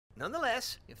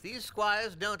Nonetheless, if these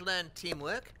squires don't learn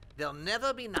teamwork, they'll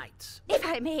never be knights. If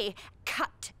I may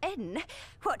cut in,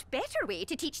 what better way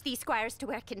to teach these squires to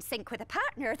work in sync with a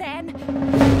partner than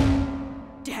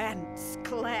dance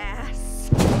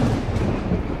class?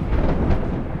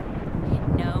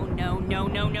 No.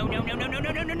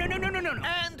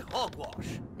 And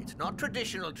hogwash. It's not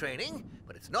traditional training,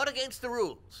 but it's not against the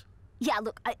rules. Yeah,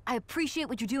 look, I appreciate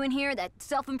what you're doing here, that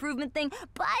self-improvement thing,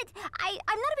 but I'm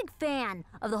not a big fan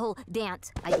of the whole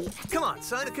dance idea. Come on,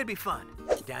 son, it could be fun.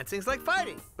 Dancing's like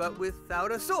fighting, but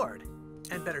without a sword.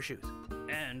 And better shoes.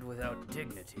 And without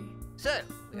dignity. So,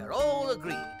 we are all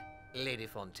agreed. Lady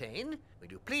Fontaine,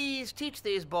 would you please teach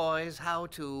these boys how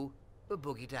to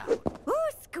boogie down? Ooh,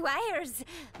 Squires,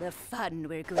 the fun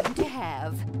we're going to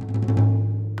have.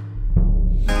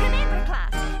 Remember,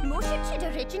 class, motion should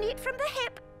originate from the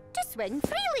hip to swing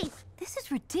freely. This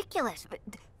is ridiculous, but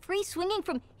free swinging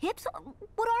from hips?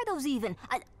 What are those even?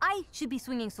 I should be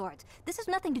swinging swords. This has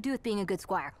nothing to do with being a good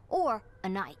squire or a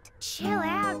knight. Chill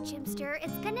out, Jimster.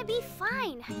 It's gonna be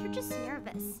fine. You're just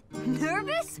nervous.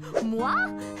 Nervous?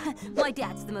 Moi? My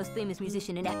dad's the most famous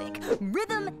musician in Epic.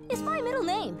 Rhythm is my middle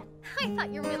name. I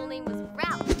thought your middle name was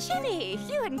Ralph. Jimmy,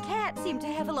 you and Kat seem to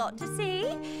have a lot to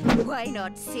say. Why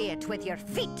not say it with your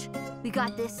feet? We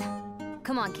got this.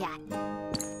 Come on, Kat.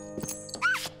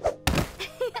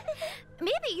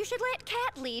 Maybe you should let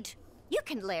Kat lead. You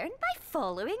can learn by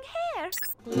following her.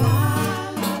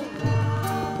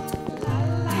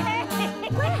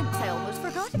 Lance, I almost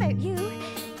forgot about you.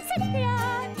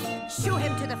 Cynthia, show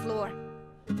him to the floor.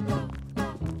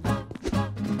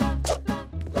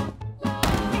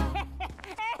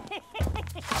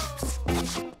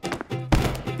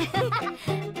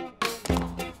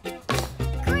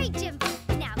 Great, Jim.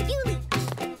 Now you lead.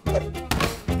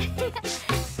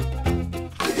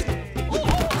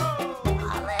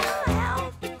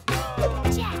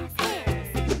 Jazz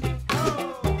hands.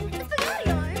 The spaghetti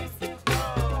arms.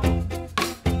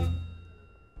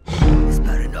 It's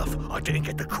bad enough I didn't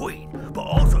get the queen, but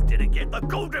also didn't get the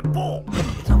golden ball.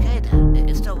 It's okay, Dad.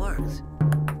 It still works.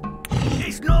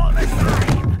 It's not the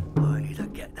same. I need to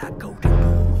get that golden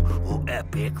ball, or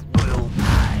Epic will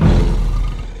pay.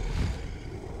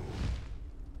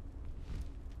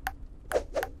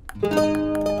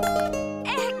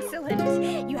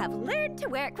 Excellent. You have learned to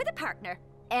work with a partner.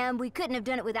 And we couldn't have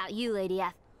done it without you, Lady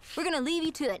F. We're gonna leave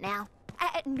you to it now.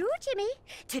 No, Jimmy.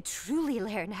 To truly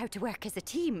learn how to work as a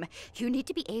team, you need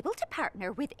to be able to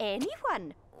partner with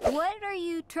anyone. What are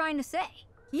you trying to say?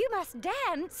 You must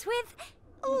dance with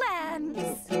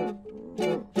Lance.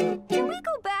 Can we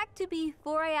go back to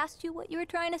before I asked you what you were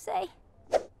trying to say?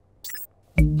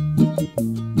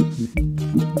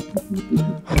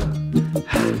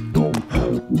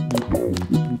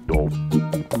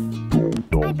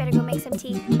 I'd better go make some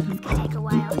tea.